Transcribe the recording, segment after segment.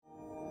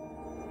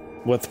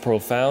With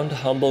profound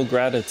humble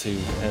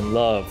gratitude and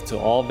love to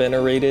all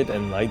venerated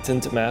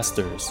enlightened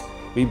masters,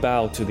 we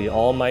bow to the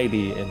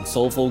Almighty in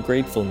soulful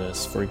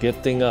gratefulness for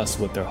gifting us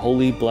with their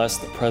holy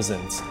blessed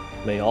presence.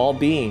 May all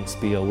beings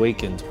be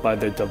awakened by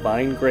their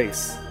divine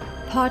grace.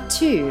 Part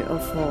 2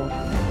 of 4.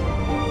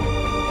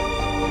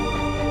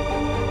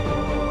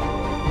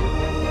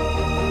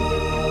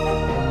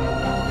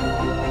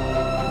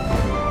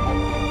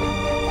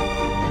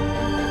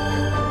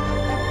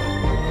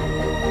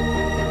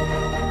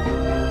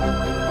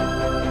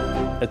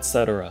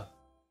 Etc.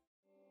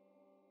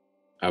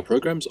 Our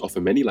programs offer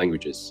many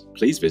languages.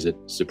 Please visit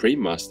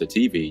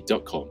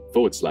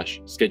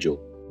suprememastertv.com/schedule.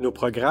 Nos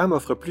programmes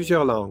offrent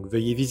plusieurs langues.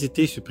 Veuillez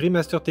visiter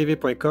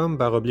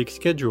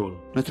suprememastertv.com/schedule.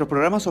 Nuestros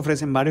programas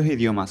ofrecen varios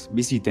idiomas.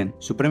 Visiten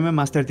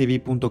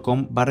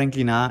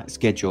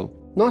suprememastertv.com/schedule.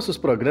 Nossos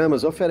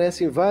programas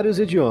oferecem vários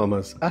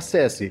idiomas.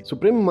 Acesse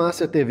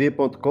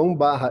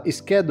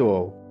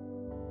suprememastertv.com/schedule.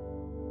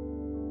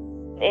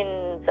 In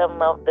some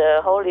of the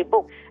holy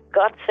books,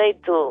 God said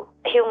to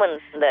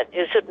humans that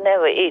you should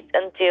never eat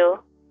until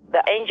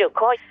the angel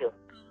calls you.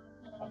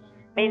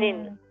 Meaning,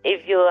 if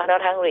you are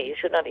not hungry, you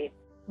should not eat.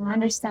 I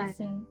understand.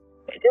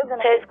 It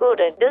doesn't taste good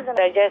and doesn't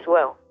digest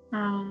well.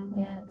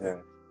 Yes.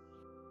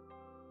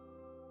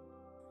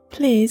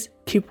 Please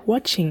keep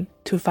watching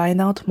to find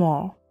out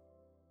more.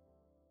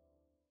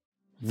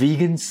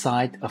 Vegan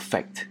side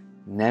effect.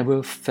 Never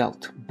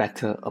felt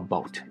better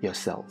about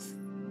yourself.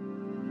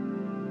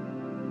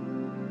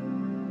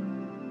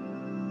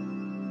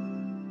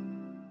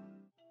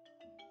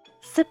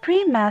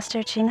 Supreme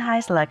Master Ching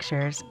Hai's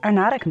lectures are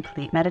not a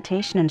complete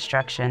meditation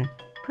instruction.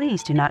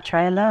 Please do not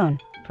try alone.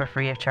 For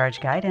free of charge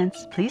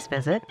guidance, please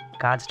visit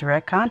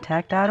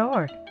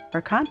godsdirectcontact.org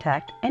or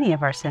contact any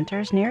of our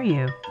centers near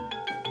you.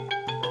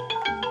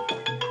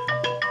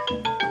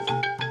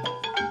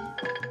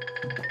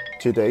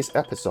 Today's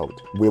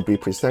episode will be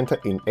presented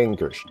in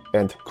English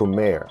and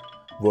Khmer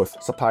with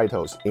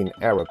subtitles in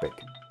Arabic,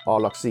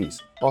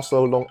 Aulacese,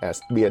 also known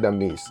as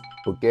Vietnamese,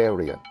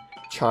 Bulgarian,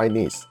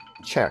 Chinese,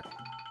 Czech,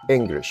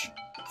 English,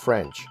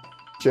 French,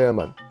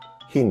 German,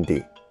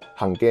 Hindi,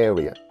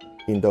 Hungarian,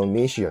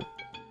 Indonesian,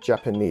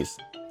 Japanese,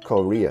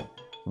 Korean,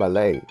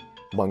 Malay,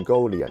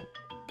 Mongolian,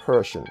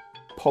 Persian,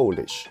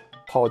 Polish,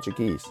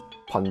 Portuguese,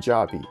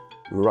 Punjabi,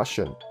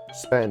 Russian,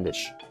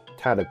 Spanish,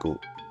 Telugu,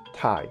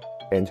 Thai,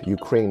 and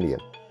Ukrainian.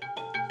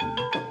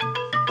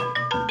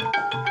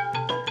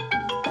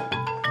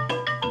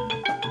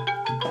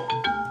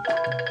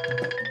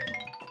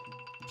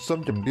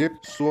 Some ជំរាប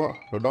សួរ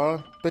ទៅដល់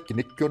ទស្ស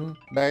និកជន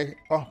ដែល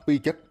អស់ពី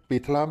ចិត្តពី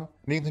ថ្លើម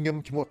នាងខ្ញុំ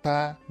ឈ្មោះថា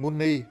មុន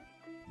នី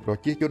ប្រ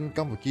ជាជនក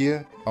ម្ពុជា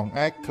អង្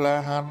អែកក្លា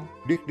ហាន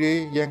រីករាយ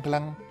យ៉ាងខ្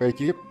លាំងពេល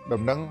ជ្រាប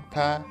ដំណឹង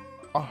ថា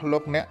អស់លោ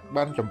កអ្នក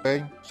បានចំពេង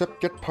សិទ្ធ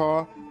ចិត្តផល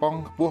បង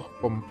ខ្ពស់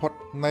បំផុត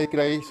នៃក្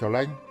តីស្រ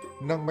ឡាញ់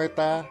និងមេត្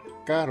តា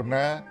ករុ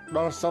ណាដ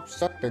ល់សព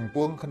សត្វទាំង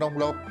ពួងក្នុង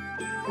លោក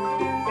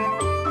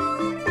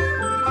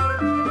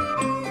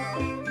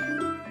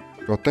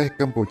ប្រទេស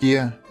កម្ពុជា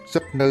ស្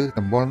ថិតនៅ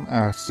តំបន់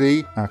អាស៊ី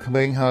អាគ្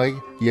នេយ៍ហើយ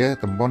ជា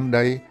តំបន់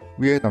ដី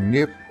វាទំ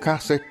នាបខាស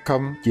សេ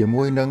ខំជា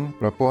មួយនឹង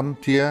ប្រព័ន្ធ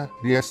ធា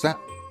រាសាស្ត្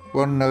រ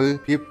ប៉ុន្តែនៅ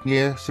ភាព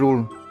ងាយស្រួល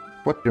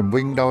ពុតជំ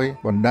វិញដោយ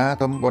បណ្ដា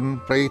តំបន់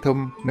ព្រៃធំ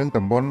និង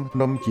តំបន់ភ្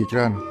នំជាច្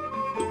រើន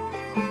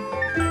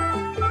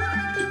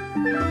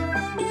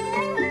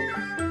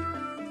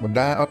បណ្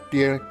ដាអត់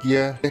ទាជា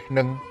ទេស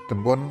នឹងតំ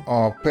បន់អ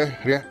ភេ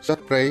រៈស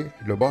ត្វព្រៃ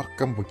របស់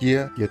កម្ពុជា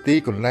ជាទី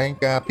កន្លែង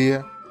ការពារ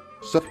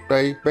សត្វព្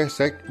រៃបេ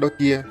សិកដូច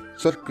ជា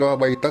សត្វក្រ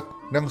បីទឹក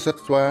និងសត្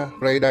វស្វា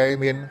ព្រៃដែល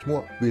មានឈ្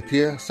មោះវិ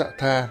ធាស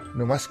ថា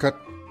នុមាស្កត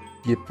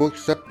ជាពូជ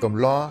សត្វកំ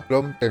ឡ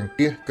រំទាំង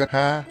ទៀសក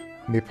ថា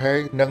និភ័យ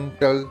និង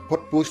ទៅផុ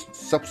តពូជ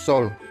សពសុ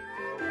ល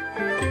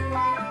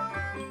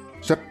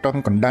សត្វត្រង់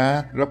កណ្ដាល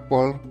រព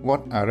លវ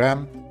ត្តអារាម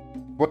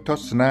ពុទ្ធសា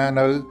សនា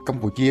នៅក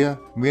ម្ពុជា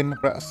មាន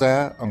ប្រាសាទ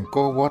អង្គ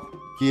រវត្ត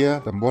ជា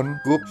តំបន់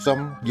គួបផ្សំ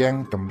យ៉ាង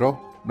ចម្រុះ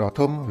ដ៏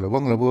ធំល្វឹ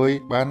ងល្វើយ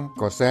បាន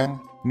កសាង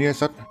នា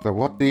សតវ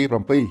ត្សទី7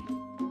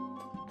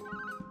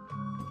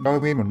ដោយ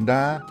មានបណ្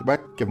ដាច្បា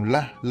ច់ចម្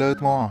លាស់លើ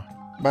ថ្ម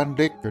បាន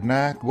រេចច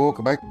នាក្បូរ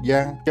ក្បាច់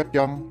យ៉ាងchấtច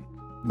ង់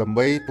ដើម្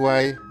បីថ្វា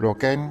យរ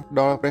កែន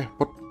ដល់ព្រះ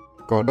ពុទ្ធ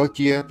ក៏ដូច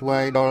ជាថ្វា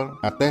យដល់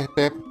អទេស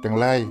ទេពទាំង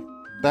ឡាយ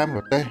តាមរ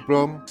ទេសព្រ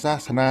មសា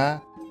សនា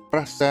ប្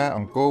រាសាទអ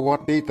ង្គរវ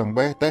ត្តទីតង្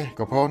បេះទេស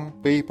កផន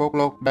ពីពិភព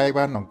លោកដែល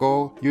បានអង្គរ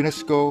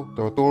UNESCO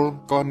ទទួល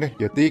កននេះ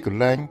ជាទីក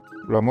ន្លែង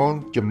ប្រមូល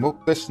ជំមុខ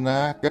ទេសនា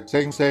កិច្ច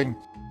ផ្សេងៗ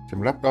ស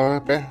ម្រាប់ដល់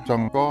ព្រះស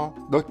ង្ឃ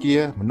ដូចជា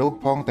មនុស្ស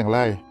ផងទាំង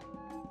ឡាយ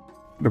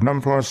ដំណាំ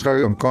ផលស្រូវ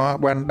អង្គរ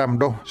បានដាំ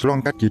ដុះឆ្លង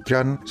កាត់ជាច្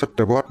រើនសត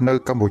វត្សនៅ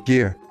កម្ពុជា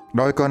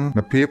ដោយកន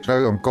ភាពស្រូ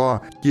វអង្គរ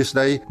ជាស្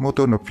ដីមោទ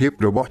នភាព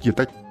របស់ជា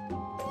តិច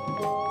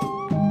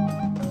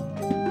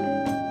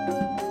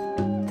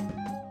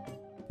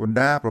បណ្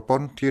ដាប្រព័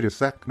ន្ធធារា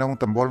សាស្ត្រក្នុង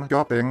តំបន់ជា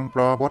ប់ទាំង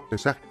ប្រវត្តិ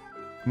សាស្ត្រ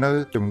នៅ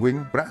ជំវិញ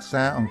ប្រា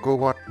សាទអង្គរ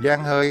វត្តយ៉ាង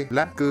ហើយ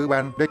លាក់គឺបា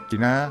នរច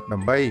នាដើ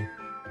ម្បី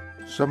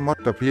សម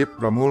ត្ថភាព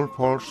ប្រមូលផ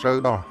លស្រូវ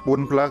ដល់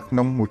4ផ្លែក្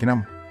នុងមួយឆ្នាំ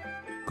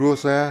គ្រួ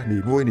សារនី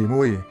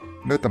មួយៗ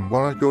នៅតំប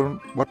ន់ជល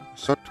បុត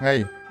សុទ្ធថ្ងៃ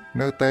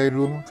នៅតែ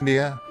រួមគ្នា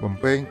បំ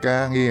ពេញកា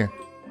រងារ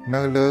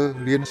នៅលើ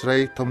លានស្រី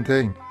ធំធេ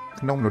ង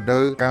ក្នុងរដូ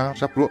វកាល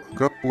ចាប់រក់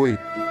គ្រាប់ពួយ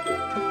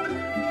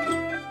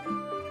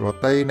រ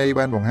តីនៃ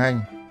បានបង្ហាញ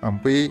អំ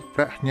ពីប្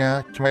រាជ្ញា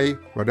ឆ្នៃ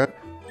ប្រឌិត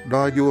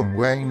ដ៏យូរអង្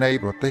វែងនៃ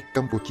ប្រទេសក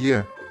ម្ពុជា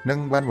និង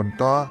បានបន្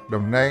ត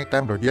តំណែងតា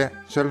មរយៈ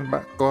សិល្ប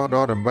ករ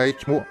ដ៏ដើម្បី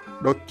ឈ្មោះ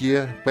ដូចជា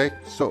ពេក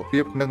សុ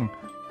ភាពនិង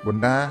ប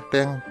ណ្ដា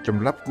ទាំងច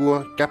ម្លាប់គួរ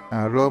ចាប់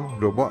អារម្មណ៍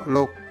របស់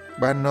លោក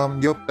បាននាំ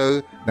យកទៅ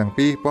ទាំង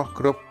ពីរប៉ុស្តិ៍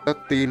គ្រប់ទឹក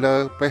ទីលើ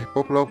ពិភ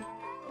ពលោក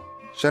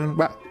សិល្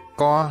ប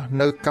ករ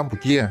នៅកម្ពុ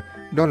ជា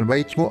ដ៏ល្បី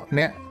ឈ្មោះ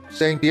អ្នកផ្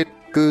សេងទៀត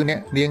គឺអ្នក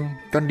នាង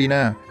កណ្ឌី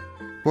ណា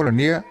ពល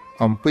នា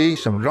អំពី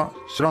សម្រស់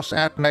ស្រស់ស្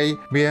អាតនៃ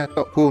មា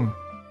តុភូមិ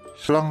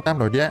ឆ្លងតាម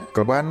រយៈ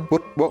ក្បានពុ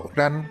ទ្ធបុ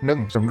រាណនិង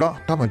សម្រស់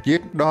ធម្មជា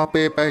តិដ៏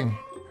ពេពេញ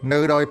នៅ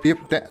ដោយភាព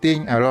តាក់ទាញ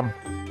អារម្មណ៍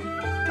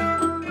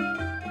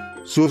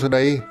សួស្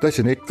តីទស្ស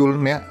និកជន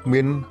អ្នក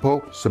មានភោគ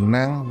សំ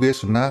ណាងវា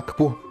សនាខ្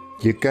ពស់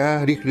ជាការ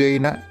រីករាយ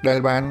ណាស់ដែល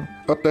បាន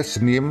អត្តស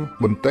ញ្ញាណ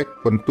បន្តិច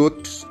បន្តួច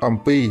អំ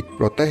ពី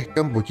ប្រទេសក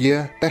ម្ពុជា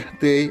តេះ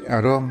ទាញអា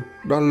រម្មណ៍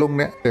ដល់លោក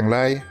អ្នកទាំង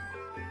ឡាយ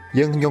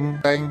យើងខ្ញុំ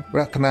តែងប្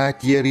រាថ្នា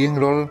ជារៀង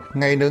រាល់ថ្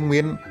ងៃនឹង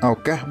មានឱ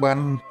កាសបាន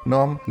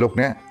នាំលោក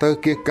អ្នកទៅ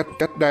គៀក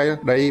កាត់ដែល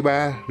ដីបា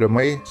រ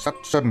មីស័ក្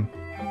តិសិន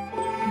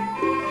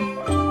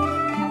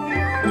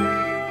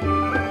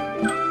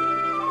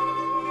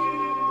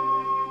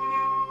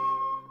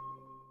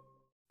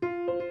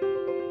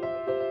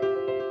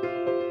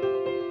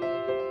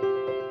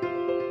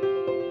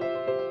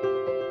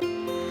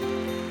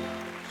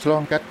ឆ្ល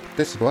ងកាត់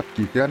ទេសវត្ស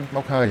ជាច្រើនម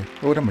កហើយ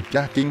អូនម្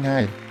ចាស់ជីងហើ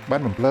យបា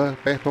នបំភ្លឺ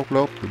ពិភព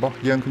លោករបស់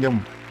យើងខ្ញុំ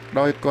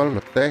ដោយកលរ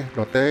ទេ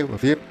វ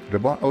ភាពរ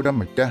បស់អូន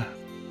ម្ចាស់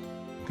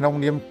ក្នុង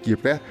នាមជា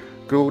ព្រះ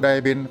គ្រូដែល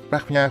មានប្រា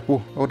ជ្ញាខ្ព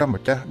ស់អូន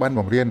ម្ចាស់បាន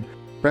បង្រៀន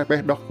ព្រះបេះ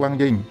ដោះខ្វាំង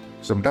វិញ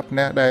សម្រាប់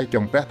អ្នកដែលច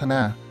ង់ប្រាថ្នា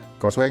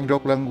ក៏ស្វែងរ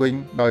កឡើងវិញ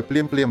ដោយភ្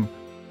លាម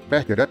ព្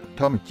រះចរិត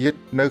ធម្មជាតិ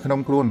នៅក្នុង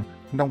ខ្លួន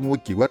ក្នុងមួយ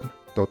ជីវិត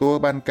ទទួល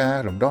បានការ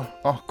រំដោះ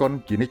អស់កុន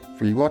ជានិច្ច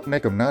វិវត្តនៃ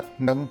កំណើត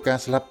និងការ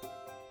ស្លាប់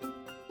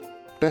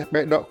ព្រះ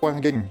បេះដោះខ្វាំង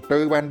វិញត្រូ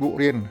វបានបុ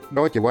រៀន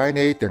ដោយចវាយ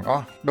នៃទាំងអ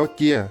ស់ដូច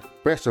ជា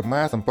ព្រះសម្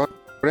មាសម្ពុទ្ធ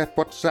ព្រះ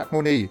ពុទ្ធសមុ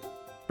នី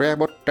ព្រះ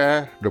បុត្រា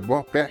រប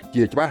ស់ព្រះ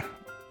ជាច្បាស់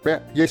ព្រះ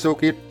យេស៊ូវ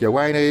គ្រីស្ទច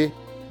វាយនៃ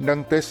និង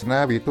ទេសនា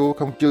វិទូ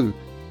ខំជឺ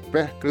ព្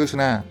រះគ្រឹស្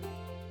ណា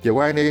ច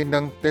វាយនៃនិ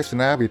ងទេស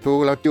នាវិទូ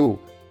ឡាជូ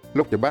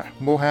លោកចបាក់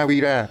មូហាវី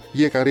រា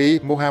យាការី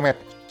មូហាម៉ែត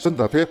សន្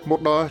តិភាពមក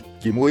ដល់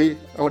ជាមួយ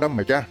អូដាម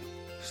ម្ចាស់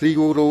ស្រី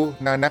គូរូ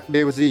ណាណាក់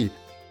ដេវីស៊ី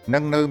និ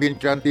ងនៅមាន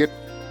ច្រើនទៀត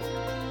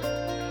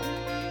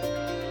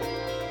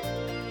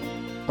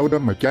អូដា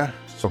មម្ចាស់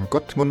សង្ក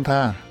ត់ធ្ងន់ថា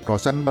ប្រ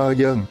សិនបើ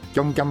យើងច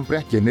ង់ចាំព្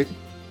រះជានិច្ច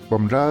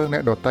បំរើអ្ន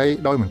កដទៃ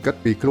ដោយមិនគិត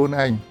ពីខ្លួន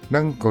ឯង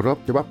និងគោរព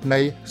ច្បាប់នៃ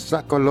ស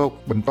កលលោក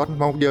បន្ទាន់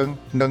មកយើង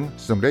នឹង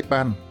សម្រេច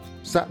បាន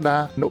សក្តា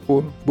នុព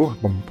លបួស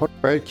បំផុត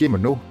ពេលជាម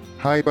នុស្ស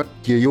ហើយពិត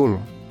ជាយល់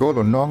គោល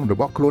បំណងរ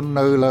បស់ខ្លួន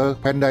នៅលើ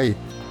ផែនដី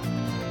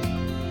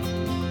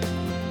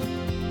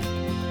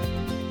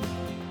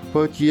ធ្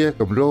វើជា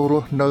គម្រោងរ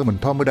ស់នៅមិន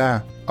ធម្មតា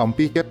អំ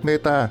ពីចិត្តមេ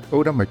ត្តាអូ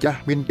នម្ចាស់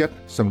មានចិត្ត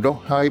សម្រុះ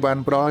ហើយបាន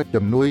ប្រោស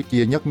ជំនួយ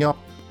ជាញឹកញាប់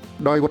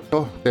ដោយវត្ត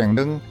ទាំង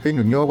នឹងហិញ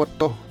ញោវត្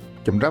ត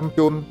ចម្រាំ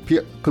ជូនភៀ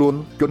កខ្លួន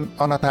ជន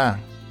អនាថា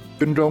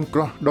ជនរងក្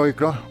រោះដោយ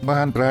ក្រោះម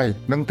ហានត្រៃ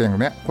និងទាំង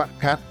អ្នកខ្វាក់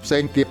ខាតផ្សេ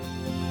ងទៀត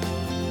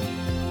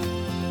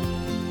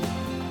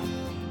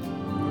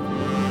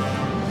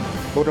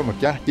អូនម្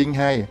ចាស់ជីង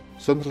ហើយ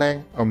សុនថ្លែង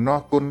អំណរ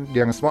គុណ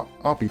យ៉ាងស្មោះ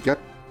អស់ពីចិត្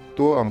ត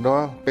តួអង្គដ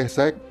បេ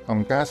សេកអ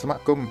ង្គការសមា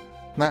គម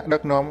ថ្នាក់ដឹ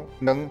កនាំ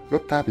និងរ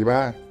ដ្ឋាភិ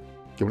បាល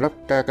សម្រាប់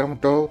ការក្រុម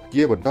តោ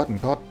ជាបន្ត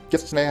ចិ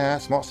ត្តស្នេហា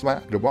ស្មោះស្ម័គ្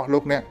ររបស់លោ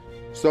កអ្នក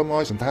សូម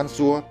ឲ្យសន្តាន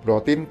សួរប្រ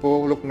ទីនពោ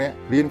លោកអ្នក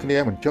រៀនគ្នា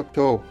មិនចប់ឈ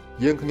រ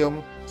យើងខ្ញុំ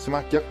សមា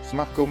ជិកស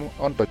មាគម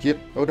អន្តរជាតិ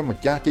អូនម្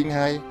ចាស់ជីង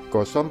ហើយ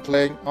ក៏សូមថ្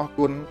លែងអរ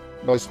គុណ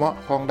ដោយស្មោះ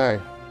ផងដែរ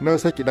នៅ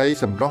សេចក្តី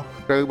សម្រស់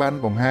ត្រូវបាន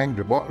បង្ហាញ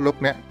របស់លោក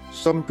អ្នក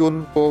សូមជូន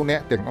ពរអ្ន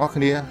កទាំងអស់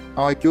គ្នា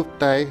ឲ្យជួប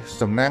តែ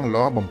សំណាង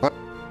ល្អបំផុត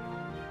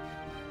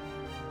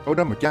អូ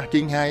នម្ចាស់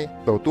ជីងហើយ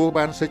ទទួល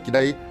បានសេចក្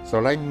តីស្រ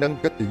ឡាញ់និង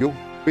កិត្តិយស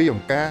ពីអ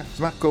ង្គការស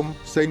មាគម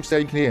ផ្សេ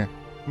ងគ្នា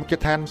មុខ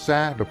ដ្ឋានសា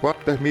ររបស់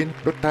តែមាន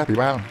រដ្ឋាភិ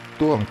បាល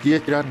តួអង្គជា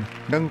ច្រើន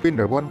និងវិន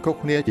រវ័នខុស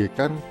គ្នាជា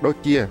ច្រើនដូច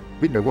ជា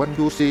វិនរវ័ន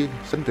UC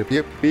សន្តិភា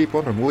ព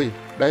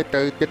2006ដែលត្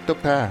រូវចាត់ទុក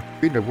ថា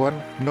វិនរវ័ន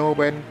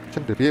Nobel ស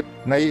ន្តិភាព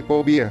នៃប៉ូ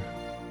បៀ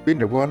វិន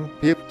រវ័ន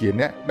ភាពជា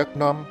អ្នកដឹក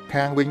នាំ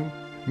ខាងវិញ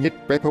ញិត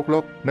ពិភពលោ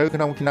កនៅក្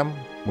នុងឆ្នាំ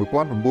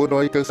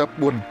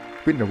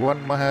1994វិនរវ័ន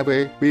មហាវេ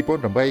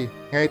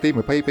2008ថ្ងៃទី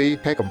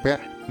22ខែកុម្ភៈ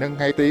និង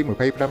ថ្ងៃទី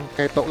25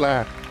ខែតុលា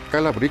កា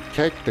លបរិច្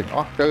ឆេទទាំងអ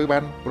ស់ត្រូវបា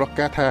នប្រ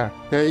កាសថា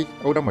ហេ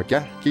អូនម្ចា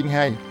ស់ជីង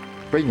ហើយ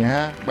បញ្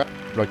ហាបាត់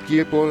ប្រជា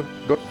ពល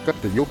រដ្ឋកិត្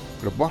តិយស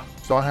របស់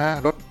សហ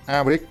រដ្ឋអា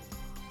មេរិក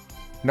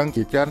និង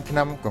ជាច្រើនឆ្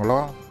នាំកន្ល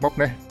ងមក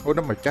នេះអូន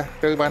ម្ចាស់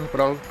ត្រូវបានផ្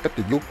ដល់កិត្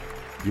តិយស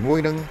ជាមួយ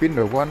នឹងពាន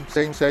រង្វាន់ផ្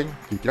សេងជា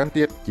ច្រើន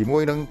ទៀតជាមួ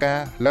យនឹងការ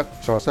លើក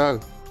សរសើរ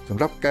ស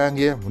ម្រាប់ការ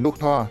ងារមនុស្ស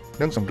ធម៌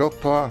និងសម្រុក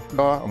ធម៌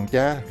ដ៏អង្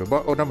ចាររប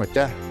ស់អូនម្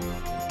ចាស់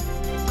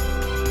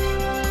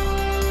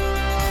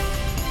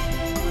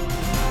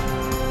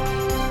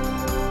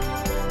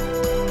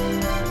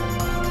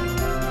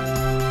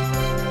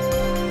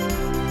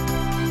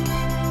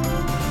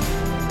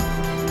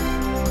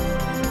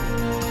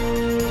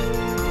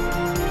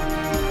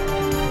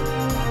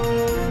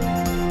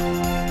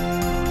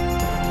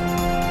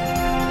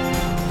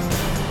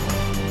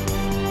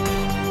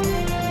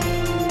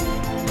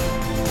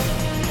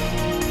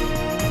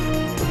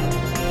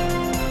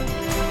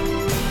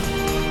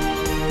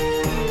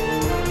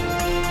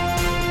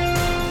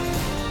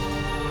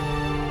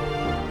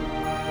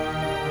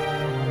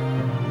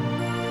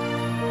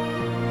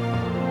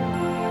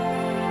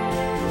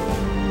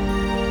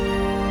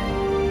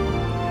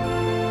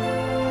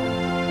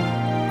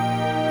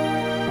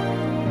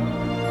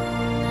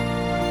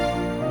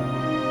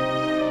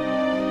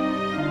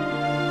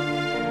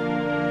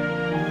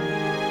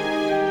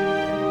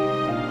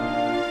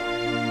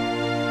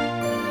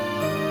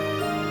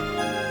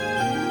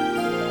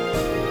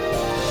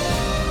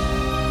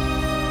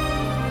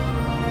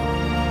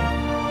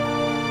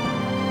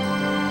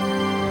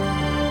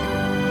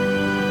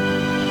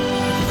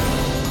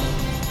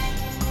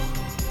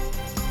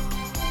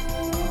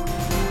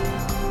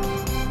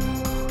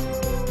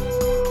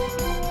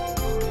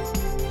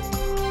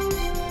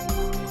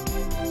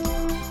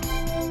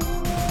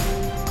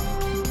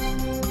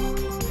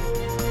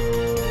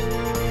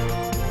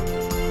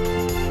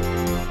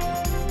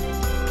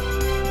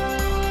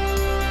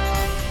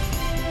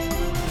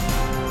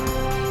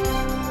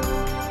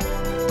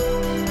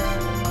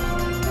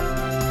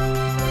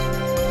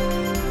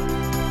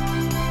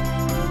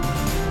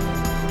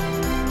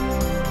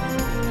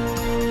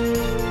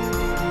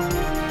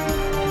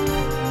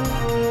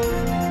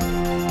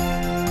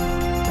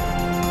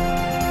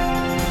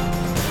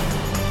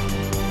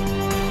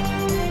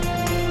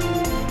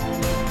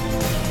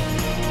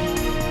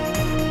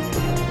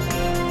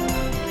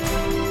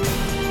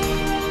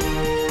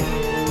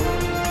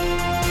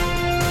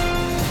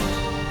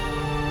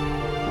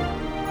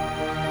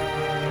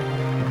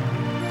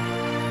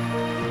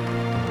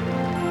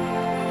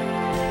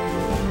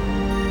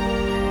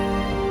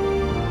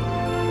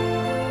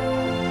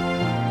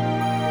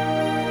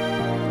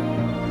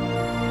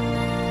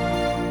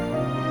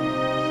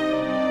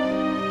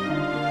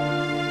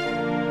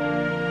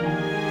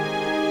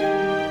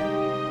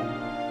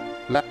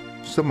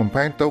សូមបំ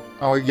ផែនទុក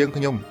ឲ្យយើង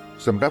ខ្ញុំ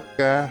សម្រាប់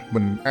ការមិ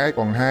នអាច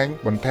បង្ហាញ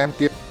បន្ថែម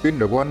ទៀតពីរ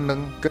ង្វាន់និង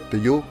កិត្តិ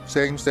យសផ្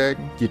សេង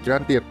ជាច្រើ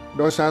នទៀត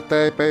ដោយសារ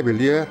តែពេលវេ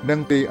លានិង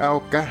ទីឱ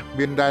កាស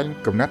មានដែន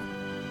កំណត់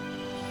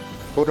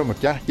ពុទ្ធម្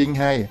ចាស់ជីង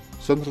ហៃ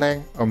សូមថ្លែង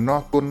អំណរ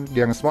គុណ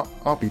យ៉ាងស្មោះ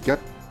អរពីចិត្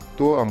ត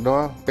តួអង្គដ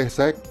របេ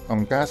សេកអ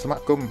ង្គការសមា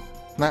គម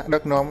ថ្នាក់ដឹ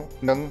កនាំ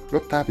និងរ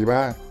ដ្ឋាភិ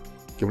បាល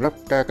សម្រាប់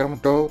ការគ្រប់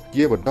គ្រង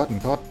ជាបន្តប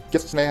ន្ទាប់ចិ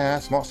ត្តស្នេហា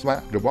ស្មោះស្ម័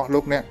គ្ររបស់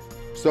លោកអ្នក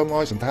សូម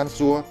ឲ្យសន្តាន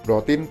សួគ៌ប្រ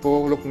ទានពរ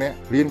លោកអ្នក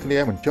រៀនគ្នា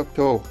មិនចុកឈ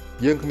រ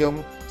យើងខ្ញុំ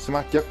ស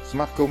មាជិកស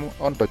មាគម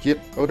អន្តរជាតិ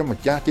អូនម្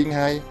ចាស់ជីង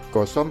ហៃ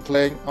ក៏សូមថ្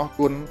លែងអរ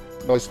គុណ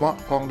ដោយស្មោះ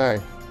ផងដែរ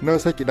នៅ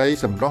សេចក្តី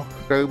សម្រស់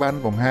ត្រូវបាន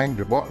បង្ហាញ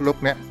របស់លោក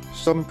អ្នក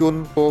សូមជូន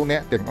ពរអ្ន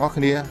កទាំងអស់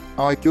គ្នា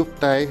ឲ្យជួប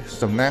តែ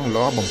សំណាង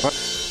ល្អបំផុត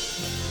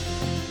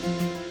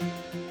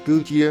គឺ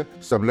ជា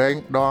សម្លេង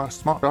ដ៏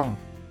ស្មោះត្រង់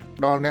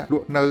ដល់អ្នកល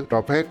ក់នៅប្រ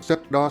ភេទសិ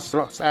ទ្ធដ៏ស្រ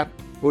ស់ស្អាត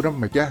អូន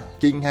ម្ចាស់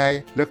ជីងហៃ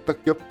លើកទឹក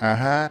ចិត្តអា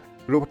ហារ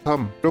រូបធ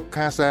ម្មរុក្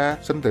ខាសា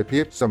សន្តិភា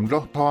ពសម្រ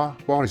ស់ធម៌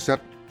បរិសុ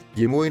ទ្ធ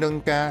ជាមួយនឹង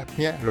ការភ្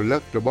ញាក់រលឹ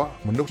ករបស់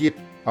មនុស្សជាតិ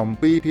អំ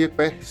ពីភាព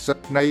បេសិ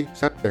ទ្ធនៃ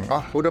សត្វទាំងអ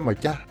ស់អូនម្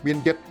ចាស់មាន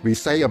ចិត្តវិ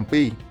ស័យអំ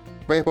ពី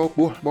ពេលពោ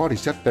ពោះបរិ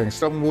សុទ្ធទាំង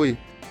ស្រុងមួយ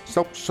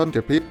សុខសន្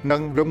តិភាពនិ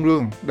ងរុងរឿ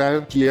ងដែល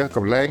ជាក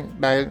ន្លែង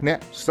ដែលអ្នក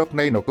ស្រុក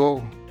នៃនគរ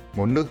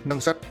មនុស្សនិង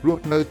សត្វរ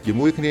ស់នៅជា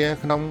មួយគ្នា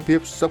ក្នុងភា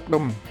ពសុខដុ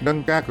មនិង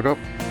ការគោរព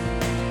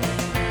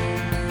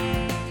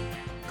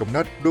កំណ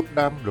ត់រូប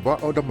ដើមរបស់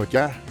អូនម្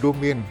ចាស់រួម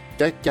មាន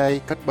ចែកចាយ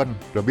កាត់បិណ្ឌ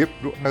របៀប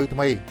រស់នៅថ្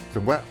មីស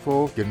ង្វាក់ហ្វូ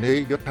ជនី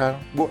យុទ្ធខាង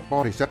បួកប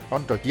រិសុទ្ធអ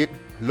ន្តរជាតិ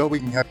លោវិ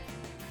ញ្ញាត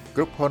គ្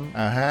រប់ហ៊ុន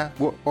អាហារ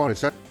បួកបរិ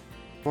សុទ្ធ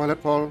ផលិត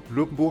ផល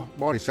រូបបួស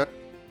បរិសុទ្ធ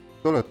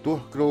ទល់ទោះ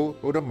គ្រូ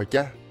អូនម្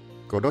ចាស់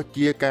ក៏ដូច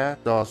ជាការ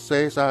សរសេ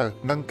រសើរ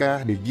និងការ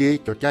និយាយ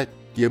ចែក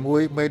ជាមួ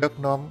យមេដឹក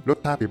នាំរ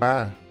ដ្ឋាភិបា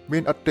លមា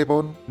នអតិព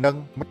លនិង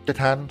មជ្ឈ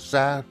ដ្ឋាន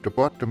សារ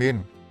ព័ត៌មាន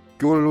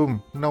ចូលរួម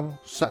ក្នុង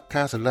សិក្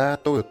ខាសាលា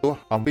ទូរទស្ស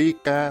ន៍អំពី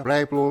ការប្រែ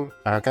ប្រួល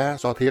អាកា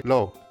សធាតុ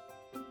លោក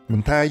មិ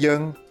នថាយើ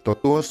ងទ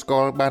ទួលស្គា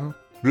ល់បាន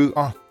ឬអ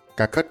ស់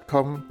ការខិត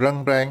ខំរឹង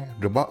រែង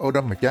របស់អូន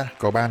ម្ចាស់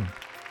ក៏បាន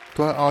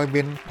ធ្វើឲ្យ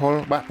មានផល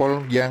បាក់ផល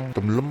យ៉ាងទ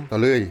ម្លុំទ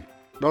លាយ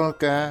ដល់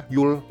ការយ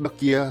ល់ដឹក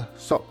ជា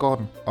សកល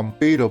អំ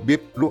ពីរបៀ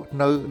បលក់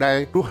នៅដែល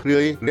រស់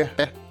រាយរះ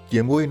តេះជា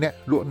មួយអ្នក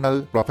លក់នៅ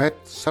ប្រភេទ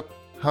សត្វ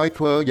ហើយ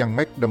ធ្វើយ៉ាង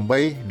ម៉េចដើម្បី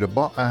រប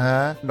ស់អាហា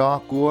រដ៏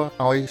គួរ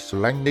ឲ្យស្រ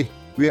ឡាញ់នេះ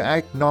វាអា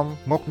ចនាំ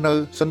មកនៅ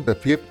សន្តិ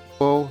ភាព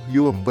ពោ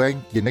យូរអង្វែង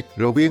ជានិច្ច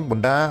រវាងប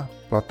ណ្ដា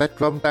ប្រទេស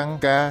ក្រុមតាំង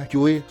ការ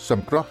ជួយស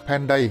ង្គ្រោះផែ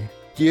នដី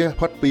ជា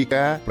ផុតពី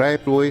ការប្រែ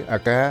ប្រួលអា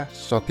កា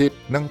សធាតុ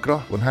និងគ្រោះ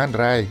បន្ហាន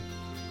រាយ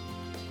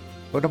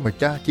អូនម្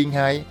ចាស់ជីង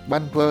ហៃបា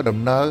នធ្វើដំ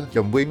ណើរ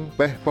ជំវិញ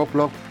បេះពិភព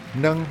លោក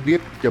និងរៀ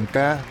បចំ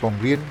ការប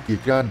ង្រៀនជា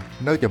ច្រើន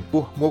នៅចំ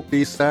ពោះមុខ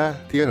ទីសា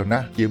ធារ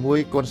ណៈជាមួយ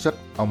កូនសិស្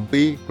សអំ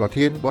ពីប្រ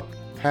ធានបទ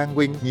ខាង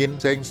វិញញៀន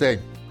ផ្សេង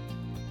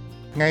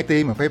ថ្ងៃទី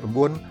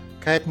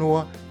29ខែធ្នូ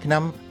ឆ្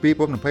នាំ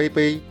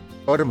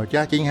2022អូនម្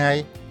ចាស់ជីងហៃ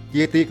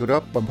ជាទីគោរ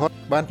ពបំផុត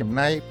បានចំ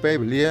ណាយពេល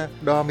វេលា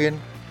ដ៏មាន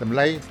តម្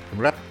លៃស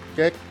ម្រាប់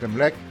ចែករំ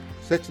លែក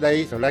សេចក្តី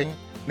ស្រឡាញ់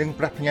និង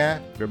ប្រាថ្នា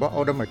របស់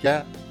អូនម្ចា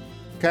ស់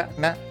ខ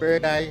ណៈពេល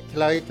ដែលឆ្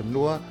លើយចំ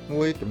នួន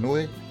មួយចំនួន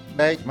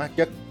ដែលសមា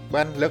ជិក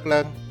បានលើក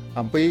ឡើង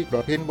អំពីប្រ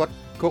ធានបទ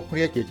ខុសគ្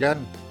នាជាច្រើន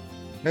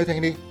នៅថ្ងៃ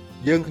នេះ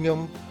យើងខ្ញុំ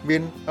មា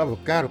នអប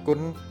ការគុណ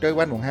ត្រូវ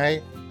បានបង្ហាញ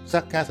សិ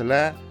ក្ខាសា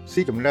លា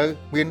ស៊ីចម្លើ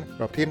មាន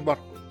ប្រធានបទ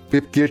ភា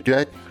ពជាចែ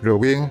ករ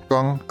វាងក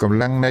ងកម្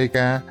លាំងនៃ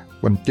ការ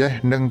បញ្ចេះ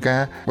និងកា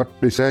រប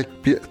ដិសេធ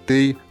ពាក្យទី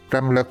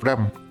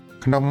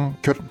 5/5 ក្នុង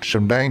ឈុតស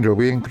ម្ដែងរ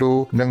វាងគ្រូ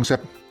និងសិ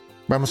ស្ស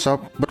បានសព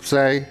បិទផ្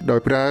សាយដោយ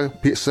ប្រើ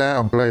ភាសា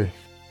អង់គ្លេស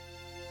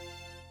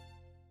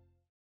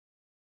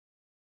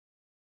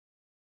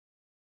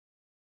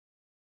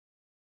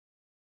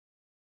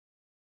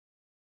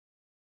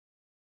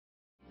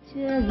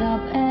Chưa gặp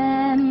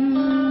em,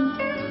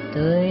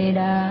 tôi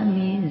đã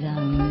nghĩ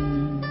rằng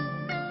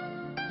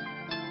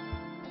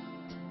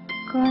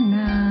có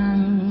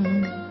nàng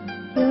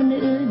yêu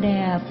nữ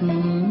đẹp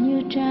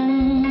như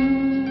trăng,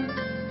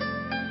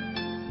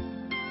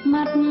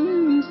 mắt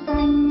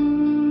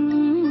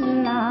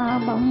xanh là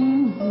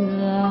bóng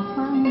dừa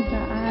hoang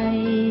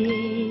dại,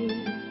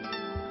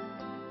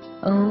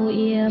 âu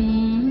yếm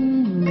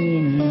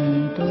nhìn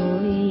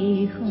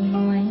tôi không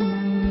nói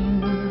năng.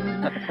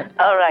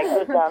 All right,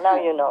 good now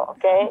you know,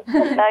 okay?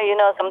 Now you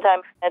know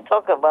sometimes I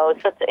talk about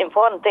such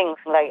important things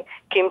like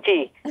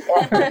kimchi.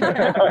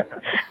 Yeah?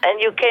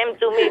 And you came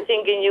to me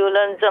thinking you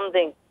learned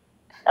something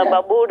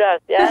about Buddha,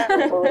 yeah?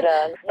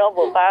 Buddha,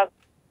 Noble Park.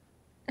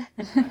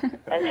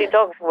 And she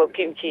talks about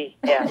kimchi,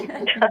 yeah.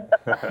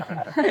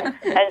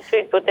 And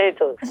sweet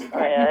potatoes.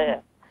 Oh, yeah.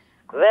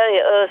 Very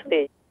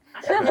earthy.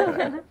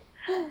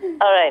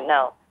 All right,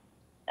 now.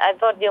 I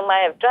thought you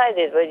might have tried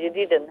it, but you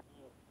didn't.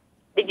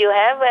 Did you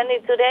have any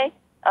today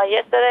or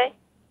yesterday?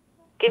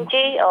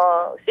 Kimchi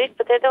or sweet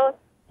potatoes?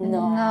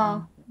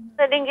 No.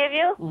 They didn't give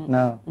you?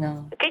 No.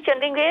 The kitchen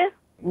didn't give?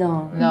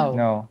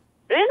 No.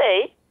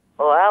 Really?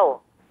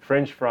 Wow.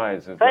 French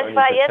fries. French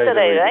fries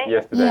yesterday, right?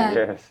 Yesterday,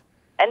 Yeah. yes.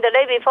 And the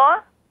day before?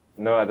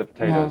 No other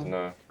potatoes,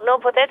 no. No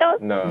potatoes?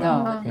 No.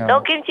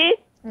 No kimchi?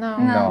 No.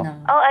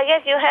 Oh, I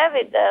guess you have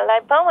it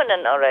like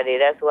permanent already,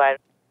 that's why.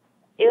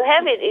 You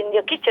have it in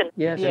your kitchen.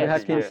 Yes, we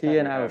have kimchi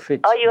in our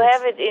fridge. Or you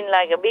have it in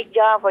like a big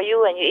jar for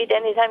you and you eat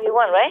anytime you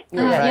want, right?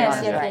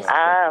 Yes.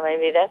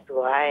 Maybe that's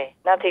why.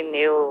 Nothing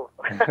new.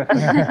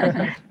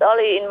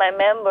 Only in my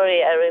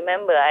memory, I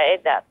remember I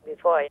ate that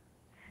before.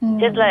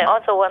 Just like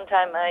also one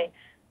time I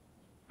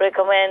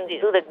recommend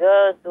to the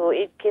girls to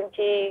eat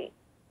kimchi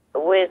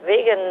with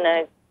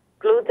vegan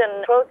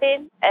gluten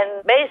protein and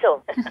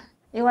basil.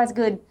 It was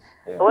good.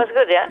 It was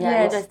good, yeah?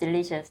 Yeah, it was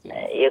delicious.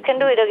 Yes. You can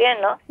do it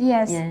again, no?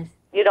 Yes.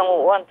 You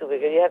don't want to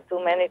because you have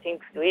too many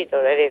things to eat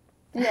already.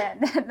 Yeah,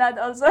 that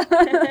also.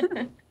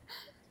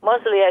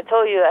 Mostly I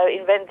told you I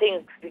invent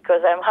things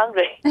because I'm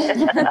hungry.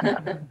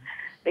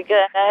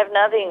 Because I have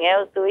nothing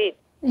else to eat.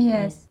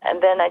 Yes.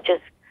 And then I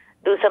just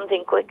do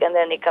something quick and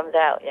then it comes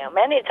out. Yeah,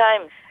 many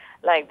times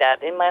like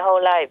that in my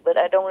whole life, but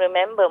I don't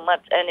remember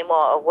much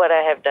anymore of what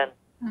I have done.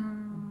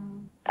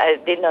 I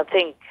did not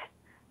think.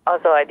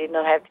 Also, I did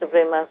not have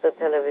Supreme Master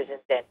television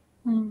then.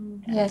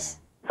 Yes.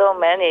 So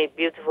many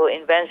beautiful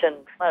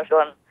inventions are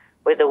gone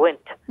with the wind.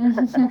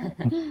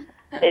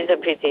 It's a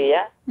pity,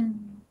 yeah?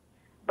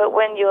 But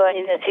when you are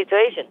in a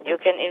situation, you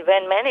can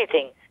invent many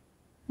things.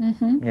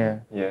 Yeah.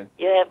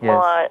 You have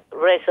more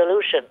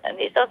resolution, and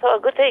it's also a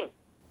good thing.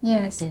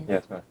 Yes.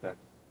 Yes, Master.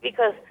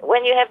 Because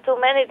when you have too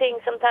many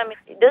things, sometimes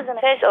it doesn't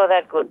taste all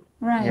that good.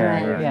 Right.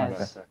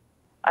 Yes.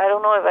 I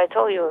don't know if I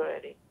told you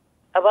already.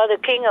 About the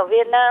King of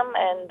Vietnam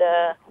and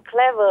the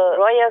clever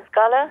royal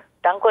scholar,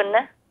 Tang Quân,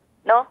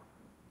 no?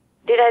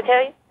 Did I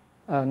tell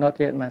you? Not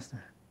yet,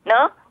 Master.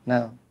 No?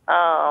 No.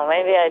 Oh,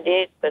 maybe I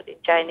did, but in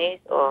Chinese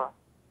or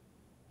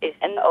it's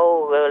an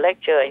old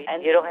lecture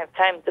and you don't have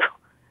time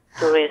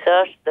to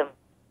research them.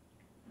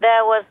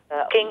 There was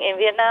a king in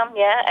Vietnam,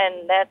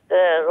 and that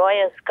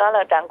royal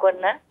scholar Tang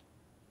Quân,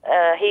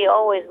 he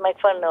always make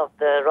fun of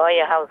the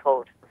royal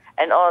household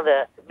and all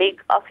the big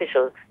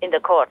officials in the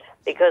court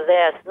because they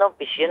are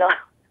snobbish, you know.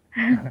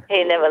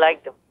 He never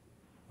liked them.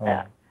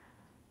 Yeah.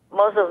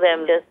 Most of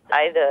them just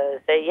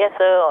either say yes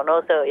sir or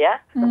no sir, yeah?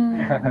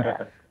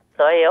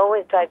 So he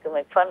always tried to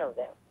make fun of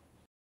them.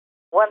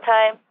 One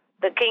time,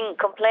 the king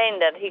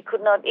complained that he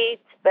could not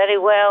eat very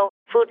well.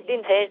 Food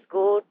didn't taste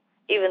good,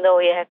 even though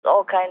he had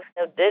all kinds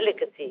of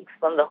delicacies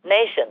from the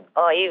nation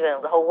or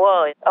even the whole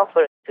world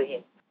offered to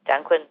him.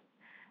 Tang Quân.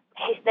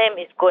 His name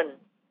is Quân.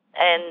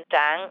 And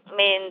Tang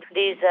means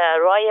this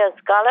royal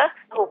scholar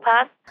who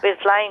passed with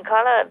flying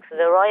colors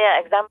the royal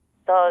exam.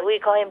 So we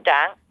call him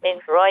Tang,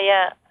 means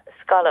royal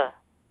scholar,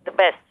 the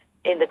best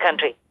in the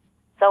country.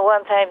 So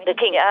one time the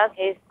king asked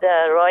his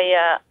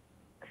royal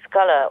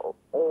scholar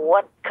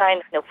what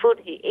kind of food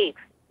he eats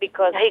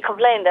because he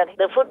complained that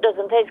the food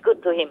doesn't taste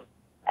good to him.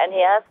 And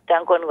he asked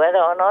Tang Quân whether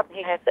or not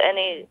he has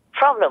any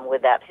problem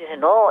with that. He said,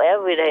 no,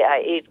 every day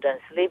I eat and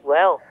sleep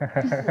well.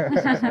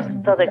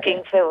 So the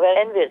king felt very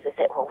envious. He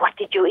said, well, what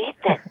did you eat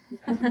then?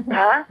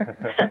 Huh?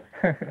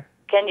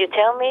 Can you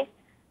tell me?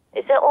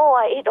 He said, oh,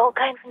 I eat all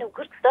kinds of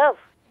good stuff.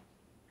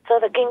 So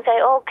the king said,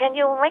 oh, can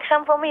you make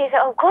some for me? He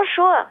said, of course,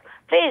 sure.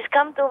 Please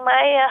come to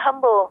my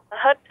humble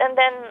hut and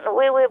then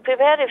we will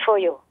prepare it for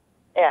you.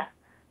 Yeah.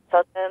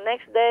 So the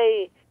next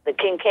day, the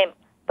king came.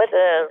 But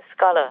the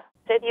scholar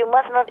said, you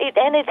must not eat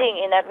anything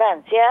in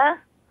advance, yeah?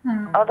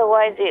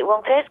 Otherwise, it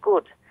won't taste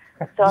good.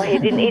 So he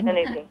didn't eat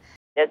anything.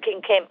 The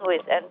king came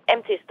with an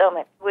empty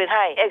stomach, with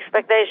high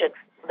expectations.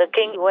 The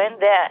king went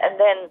there, and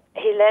then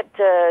he let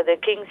the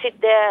king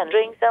sit there and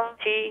drink some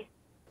tea.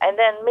 And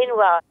then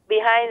meanwhile,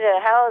 behind the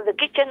house, the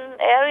kitchen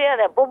area,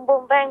 the boom,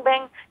 boom, bang,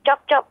 bang,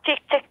 chop, chop, tick,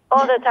 tick,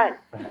 all the time.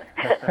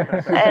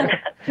 And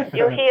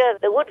you hear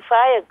the wood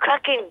fire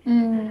cracking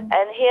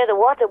and hear the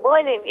water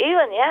boiling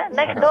even,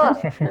 next door.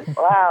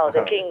 Wow,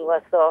 the king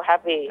was so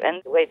happy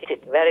and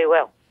waited very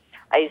well.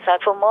 I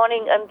sat from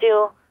morning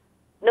until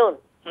noon.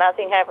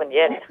 Nothing happened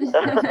yet.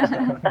 So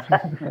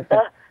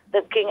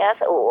the king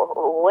asked,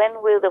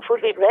 when will the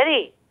food be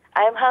ready?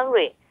 I'm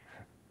hungry.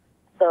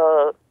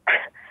 So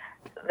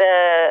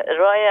the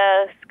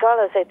royal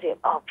scholar said to him,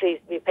 oh, please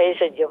be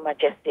patient, Your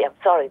Majesty. I'm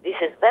sorry, this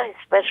is very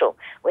special.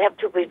 We have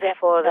to prepare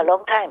for a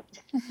long time.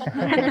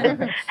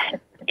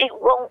 It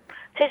won't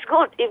taste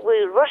good if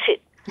we rush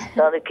it.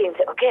 So the king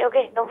said,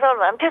 okay, no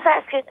problem. I'm just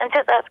asking.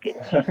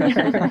 So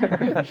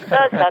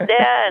I sat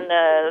there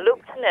and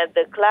looked at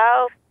the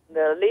clouds,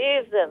 the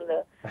leaves, and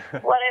the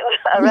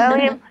whatever around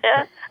him,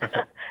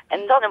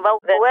 and talking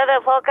about the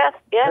weather forecast,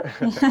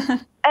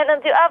 And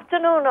until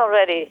afternoon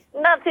already,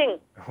 nothing.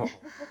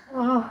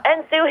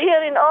 And still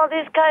hearing all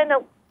this kind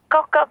of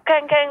cock,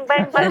 kang, bang,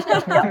 bang. And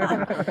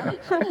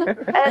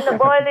the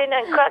boiling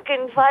and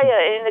cracking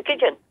fire in the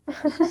kitchen.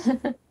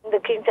 The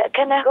king said,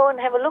 can I go and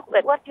have a look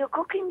at what you're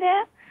cooking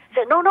there? He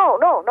said, no,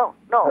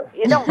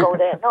 you don't go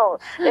there, no.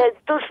 It's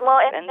too small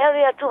an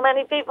area, too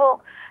many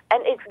people,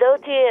 and it's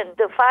dirty and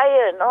the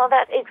fire and all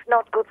that. It's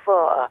not good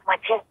for a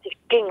majestic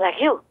king like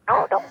you.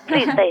 No,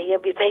 please stay here,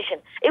 be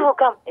patient. It will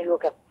come.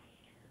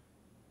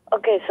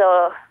 Okay,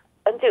 so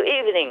until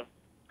evening,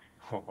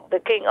 the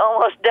king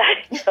almost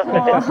died.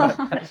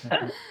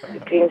 The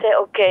king said,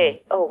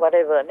 okay,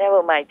 whatever,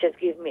 never mind, just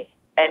give me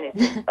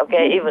anything.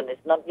 Okay, even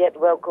it's not yet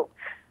well cooked.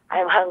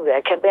 I'm hungry,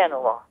 I can't bear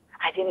no more.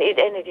 I didn't eat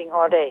anything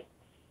all day.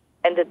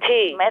 And the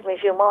tea made me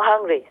feel more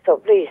hungry, so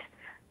please.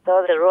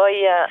 So the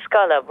royal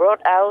scholar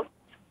brought out,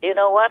 you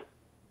know what?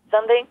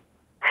 Something?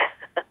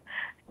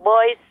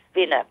 Boiled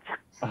peanuts.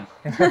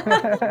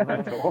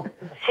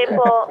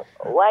 Simple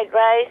white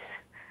rice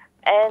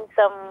and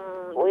some,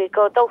 we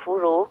call tofu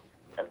roux,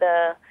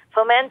 the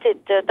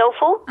fermented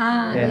tofu.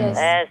 Yes.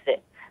 That's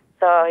it.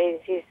 So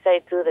he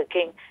said to the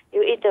king,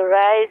 you eat the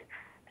rice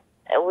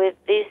with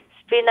this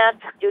peanut,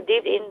 you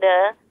dip in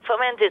the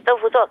fermented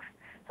tofu sauce.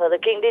 So the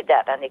king did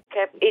that, and he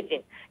kept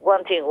eating,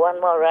 wanting one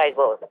more rice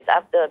bowl,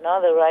 after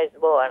another rice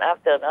bowl, and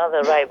after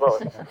another rice bowl.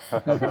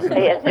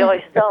 He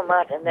enjoyed so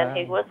much, and then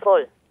he was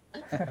full.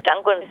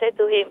 Danggun said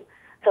to him,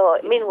 so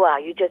meanwhile,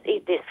 you just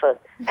eat this first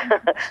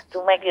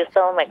to make your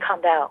stomach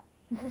calm down.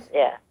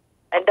 Yeah.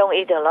 And don't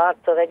eat a lot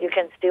so that you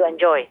can still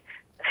enjoy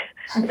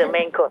the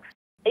main course.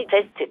 It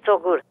tasted so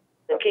good.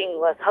 The king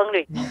was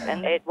hungry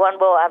and ate one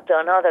bowl after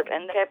another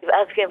and kept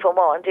asking for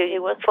more until he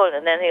was full,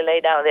 and then he lay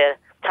down there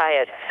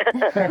tired.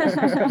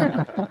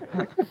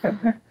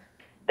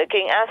 The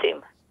king asked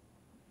him,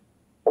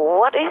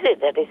 what is it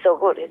that is so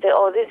good? He said,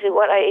 oh, this is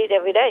what I eat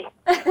every day.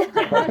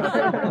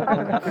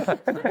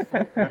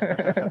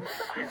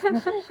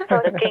 So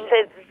the king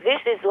said,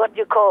 this is what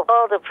you call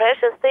all the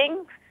precious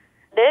things,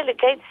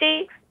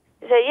 delicacy?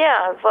 He said,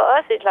 yeah, for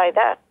us it's like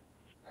that.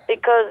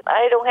 Because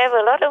I don't have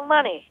a lot of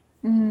money.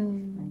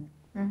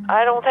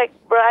 I don't take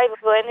bribes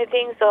for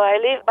anything, so I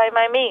live by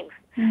my means.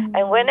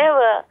 And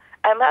whenever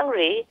I'm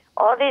hungry,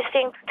 all these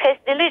things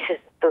taste delicious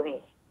to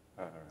me.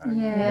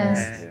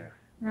 Yes.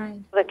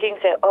 Right. The king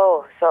said,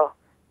 oh, so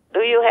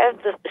do you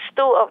have the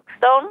stew of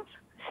stones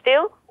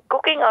still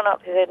cooking or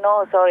not? He said,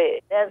 no,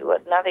 sorry, there's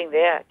nothing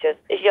there. Just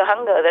it's your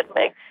hunger that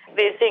makes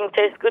these things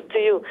taste good to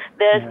you.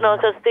 There's no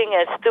such thing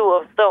as stew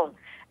of stone.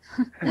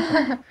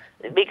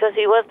 Because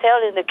he was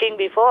telling the king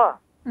before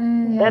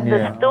that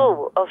the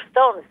stew of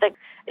stones takes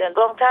a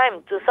long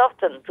time to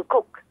soften, to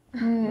cook.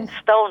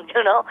 Stone,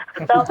 you know,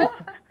 stone.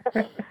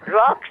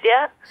 Rocks,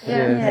 yeah?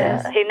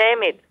 Yes. He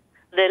named it.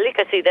 The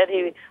delicacy that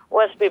he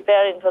was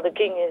preparing for the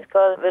king is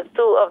called the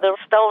stew of the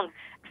stone.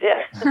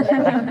 Yeah.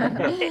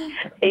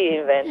 He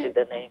invented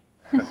the name.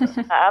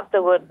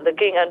 Afterwards, the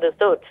king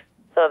understood.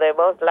 So they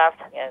both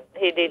laughed, and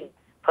he didn't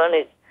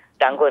punish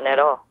Danggun at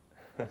all.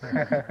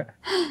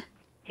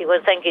 He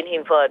was thanking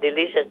him for a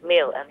delicious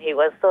meal, and he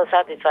was so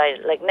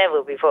satisfied like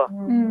never before.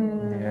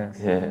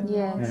 Yes.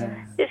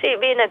 You see,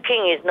 being a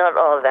king is not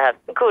all that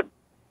good.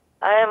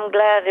 I am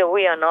glad that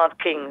we are not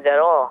kings at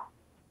all.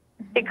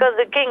 Because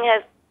the king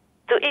has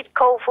to eat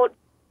cold food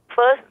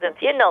first, and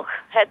eunuch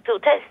had to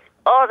taste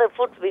all the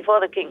food before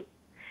the king.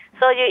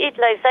 So you eat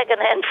like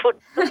second-hand food.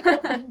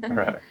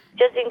 Right.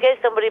 Just in case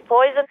somebody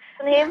poisons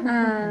him,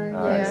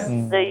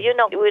 the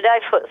eunuch will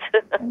die first.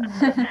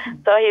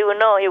 So he will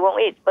know he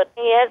won't eat. But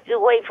he has to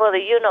wait for the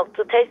eunuch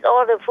to taste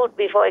all the food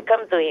before it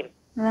comes to him.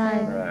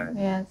 Right.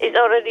 Yes. It's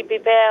already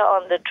prepared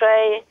on the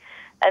tray,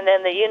 and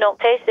then the eunuch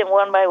tastes them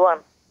one by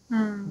one.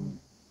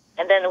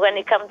 And then when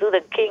it comes to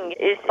the king,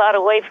 it's far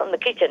away from the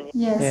kitchen.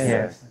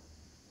 Yes.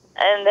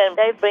 And then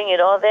they bring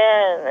it all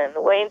there and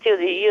wait until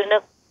the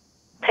eunuch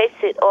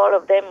tasted all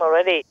of them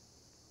already.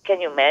 Can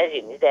you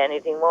imagine? Is there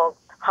anything more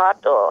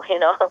hot or,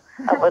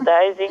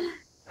 appetizing?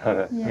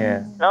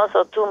 And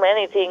also too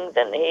many things,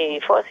 and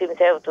he forced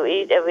himself to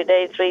eat every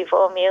day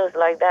 3-4 meals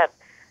like that.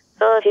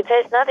 So he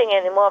tastes nothing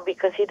anymore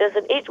because he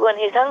doesn't eat when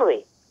he's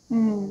hungry.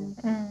 And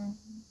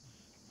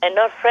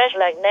not fresh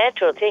like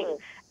natural things,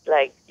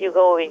 like you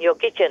go in your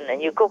kitchen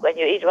and you cook and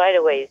you eat right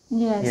away.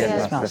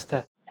 Yes.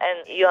 Master.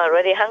 And you are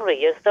already hungry,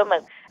 your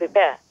stomach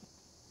prepared.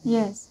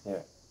 Yes.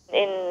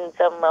 In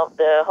some of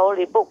the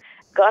holy books,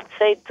 God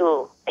said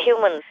to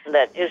humans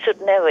that you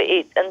should never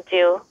eat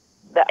until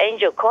the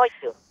angel calls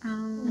you.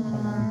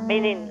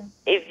 Meaning,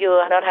 if you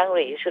are not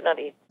hungry, you should not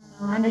eat.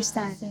 I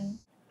understand.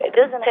 It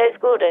doesn't taste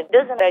good, it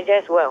doesn't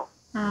digest well.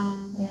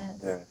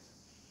 Yes.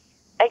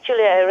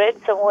 Actually, I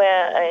read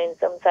somewhere in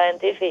some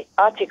scientific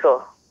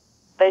article,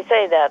 they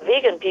say that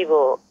vegan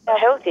people are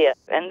healthier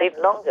and live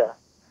longer.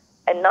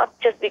 And not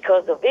just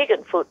because of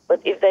vegan food,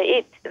 but if they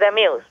eat their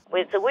meals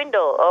with a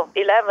window of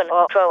 11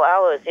 or 12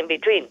 hours in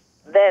between,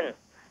 then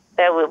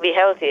they will be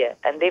healthier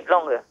and live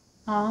longer.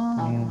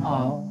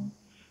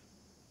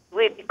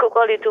 We cook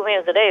only 2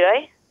 meals a day,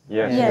 right?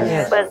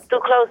 Yes. But too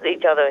close to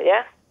each other,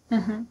 yeah?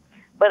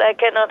 But I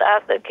cannot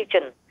ask the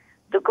kitchen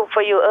to cook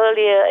for you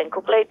earlier and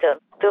cook later.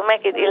 To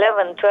make it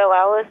 11, 12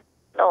 hours,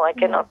 no, I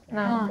cannot.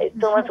 It's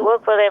too much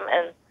work for them,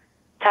 and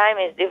time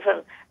is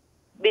different.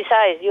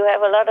 Besides, you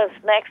have a lot of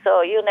snacks,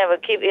 so you never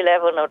keep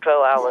 11 or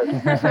 12 hours.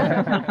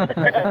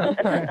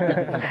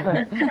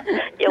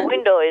 Your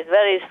window is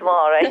very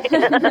small, right?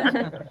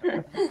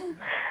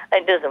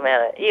 It doesn't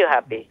matter. You're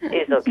happy.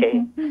 It's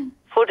okay.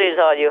 Food is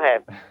all you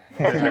have.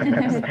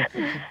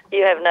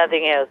 You have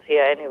nothing else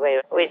here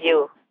anyway with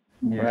you.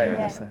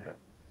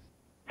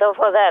 So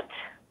for that,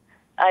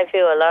 I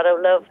feel a lot of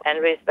love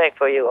and respect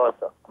for you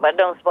also. But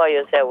don't spoil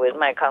yourself with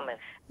my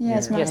comments.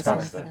 Yes,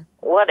 Master.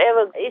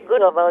 Whatever is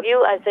good about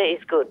you, I say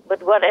is good.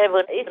 But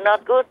whatever is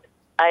not good,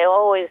 I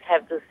always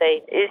have to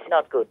say is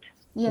not good.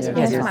 Yes,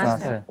 Yes, Master.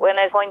 Master. When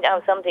I point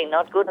out something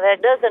not good,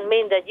 that doesn't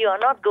mean that you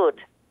are not good.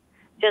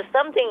 Just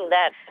something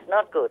that's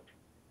not good.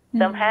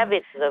 Some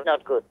habits are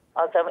not good,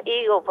 or some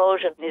ego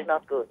portion is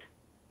not good.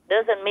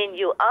 Doesn't mean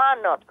you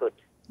are not good.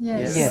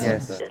 Yes.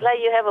 Yes. It's like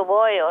you have a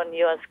boil on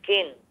your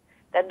skin.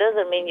 That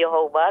doesn't mean your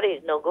whole body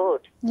is no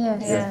good.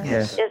 Yes.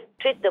 Yes. Just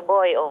treat the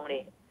boil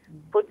only.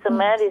 Put some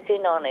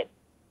medicine on it.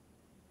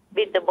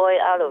 Beat the boil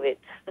out of it.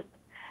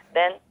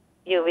 Then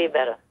you'll be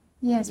better.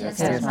 Yes, Yes,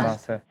 Master.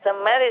 Master.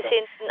 Some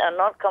medicines are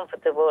not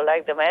comfortable,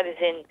 like the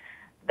medicine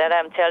that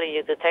I'm telling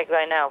you to take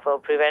right now for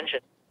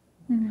prevention.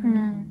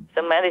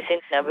 Some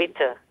medicines are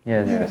bitter.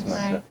 Yes. Yes.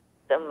 Master.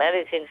 Some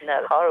medicines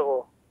are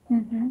horrible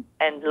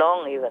and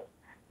long even.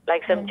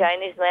 Like some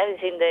Chinese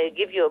medicine, they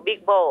give you a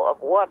big bowl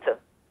of water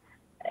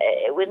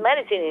with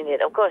medicine in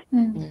it, of course.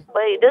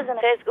 But it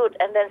doesn't taste good,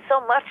 and then so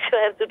much you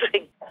have to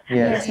drink.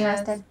 Yes,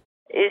 Master.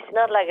 It's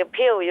not like a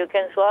pill you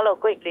can swallow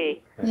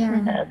quickly.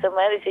 Some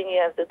medicine you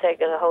have to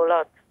take a whole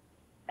lot.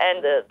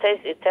 And the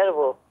taste is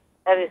terrible.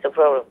 That is the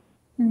problem.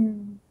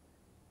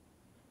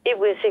 If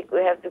we're sick,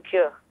 we have to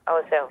cure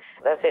ourselves.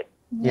 That's it.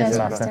 Yes,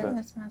 Master.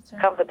 Master.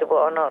 Comfortable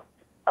or not.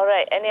 All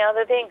right. Any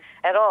other thing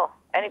at all?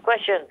 Any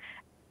questions?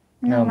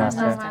 No,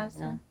 Master.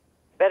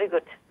 Very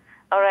good.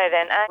 All right,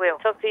 then I will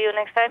talk to you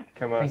next time.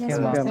 Thank you,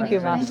 Master. Thank you,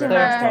 Master.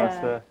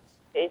 Master.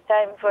 It's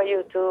time for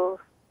you to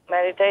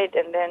meditate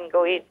and then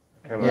go eat.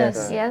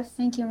 Yes.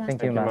 Thank you, Master.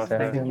 Thank you,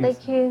 Master.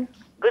 Thank you.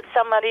 Good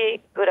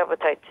summary, good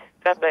appetite.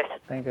 God bless.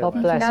 Thank you. God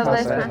bless,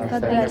 Master.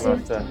 God bless you.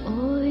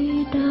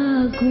 Ôi ta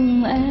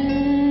cùng em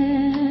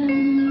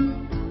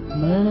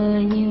mơ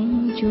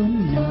những chốn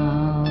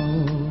nào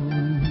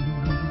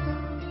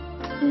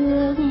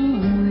ước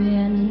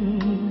nguyện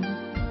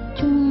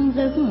chung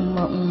giấc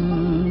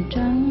mộng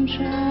trăng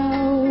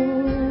sao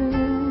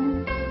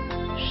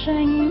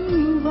sánh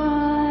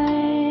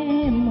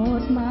vai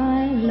một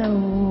mái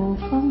lầu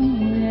phong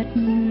nguyệt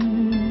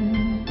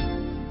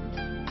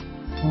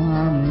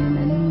hoa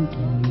mến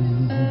tình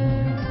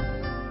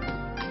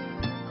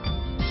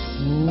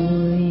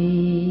ôi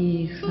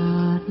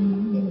khát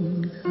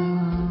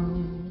khao.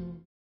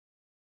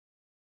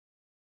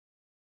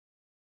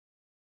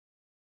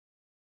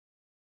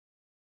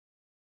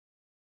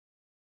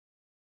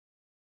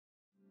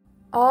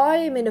 I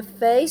am in a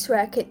phase where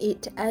I can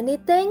eat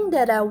anything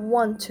that I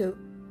want to,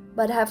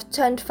 but have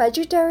turned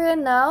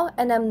vegetarian now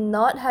and I'm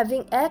not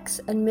having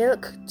eggs and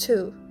milk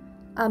too.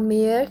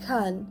 Amir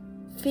Khan,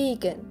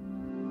 vegan.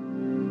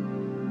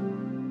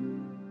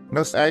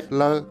 នៅស្អែក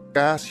លើ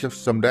ការ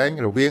សម្ដែង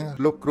រវាង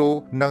លោកគ្រូ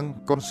និង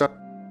កូនសិស្ស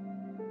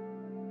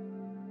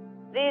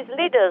These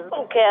leaders,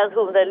 who cares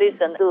whom they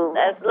listen to,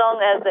 as long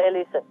as they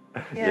listen.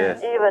 Yes.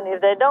 Even if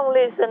they don't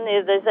listen,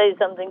 if they say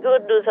something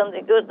good, do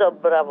something good, so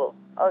bravo.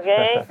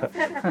 Okay?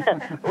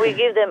 We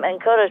give them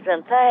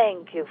encouragement.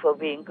 Thank you for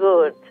being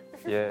good.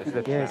 Yes.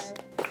 Yes.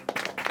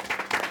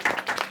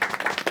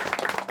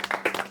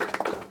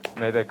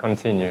 May they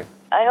continue.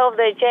 I hope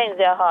they change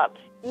their hearts.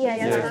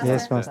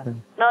 Yes, Master.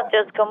 Not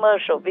just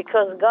commercial,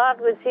 because God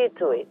will see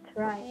to it.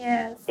 Right.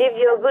 Yes. If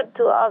you're good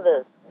to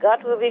others, God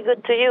will be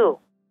good to you.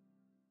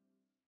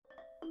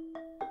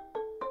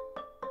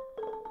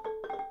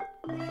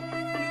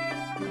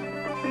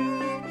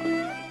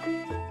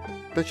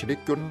 Tôi chỉ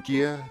đíchគុណ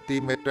ជាទី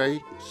មេត្រី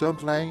សូម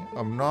ថ្លែង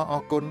អំណរអ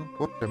រគុណ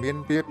ពុទ្ធមាន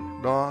ភាព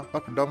ដ៏ឧ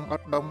ត្តម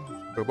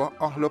របស់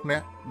អស់លោកអ្ន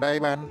កដែល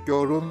បានចូ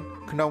លរួម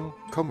ក្នុង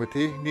កម្មវិ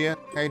ធីនា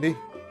ថ្ងៃនេះ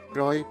ក្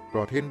រោយប្រ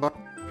ធានបទ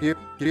ភាព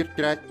ជ្រៀត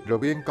ជ្រែករ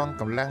វាងកង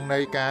កម្លាំងនៃ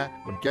ការ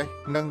បញ្ចេះ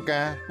និង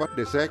ការប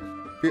ដិសេធ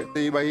ពាក្យ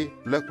ទី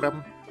3លើក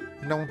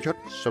5ក្នុងឈុត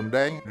សម្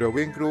ដែងរ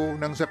វាងគ្រូ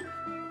និងសិស្ស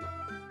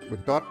ប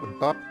ន្ត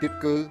ទៀត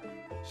គឺ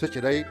សេច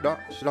ក្តីដក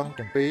ស្រង់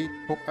ចំពី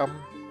ពុកអឹម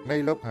នៃ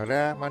លោកហា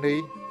រ៉ាម៉ានី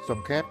ស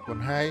ង្ខេបប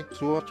ន្ហាយ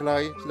សួរឆ្លើ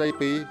យស្ដី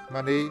ពី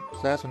ម៉ានី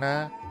សាសនា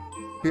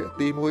ពាក្យ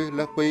ទី1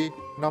លើក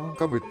2នាំ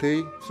កម្មវិធី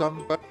សំ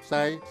បត្តិផ្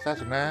សាយសា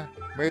សនា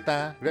មេតា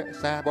រក្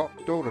សាបក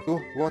ទូរទស្ស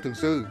ន៍វត្តទាំង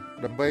ស៊ឺ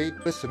ដើម្បី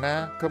ទស្សនា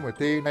កម្មវិ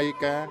ធីនៃ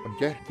ការបញ្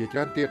ចេះជាច្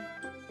រើនទៀត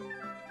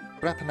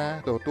ប្រាថ្នា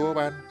ទទួល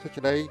បានសេច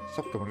ក្តី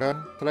សុខចម្រើន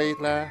ថ្លៃ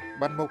ថ្លា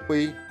បានមកពី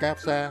ការ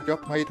ផ្សារយក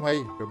ថ្មី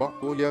របស់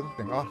ពួកយើង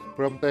ទាំងអស់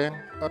ព្រមទាំង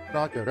អត់ណ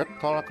ចរិត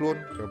ថលខ្លួន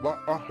របស់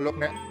អស់លោក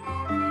អ្នក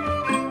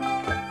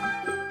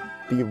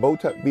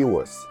Devoted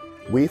viewers,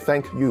 we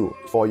thank you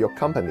for your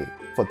company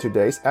for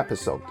today's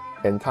episode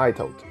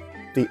entitled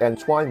The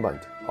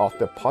Entwinement of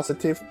the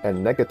Positive and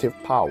Negative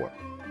Power,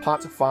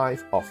 Part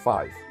 5 of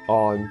 5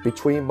 on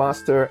Between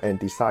Master and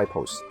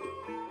Disciples.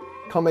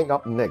 Coming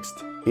up next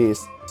is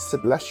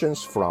selections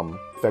from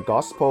the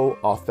Gospel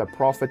of the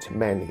Prophet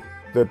Mani,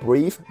 the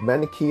Brief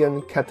Manichaean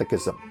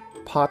Catechism,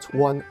 Part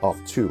 1 of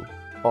 2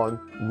 on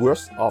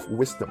Words of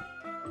Wisdom.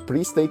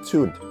 Please stay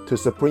tuned to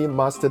Supreme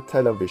Master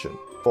Television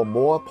for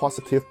more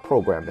positive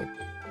programming.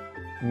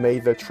 May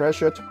the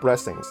treasured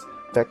blessings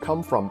that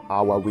come from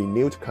our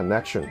renewed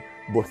connection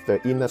with the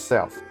inner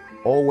self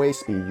always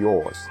be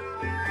yours.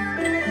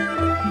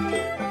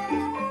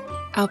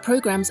 Our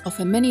programs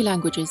offer many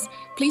languages.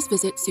 Please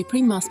visit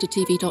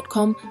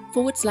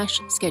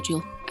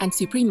suprememastertv.com/schedule and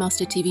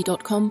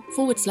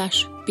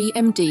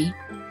suprememastertv.com/BMD.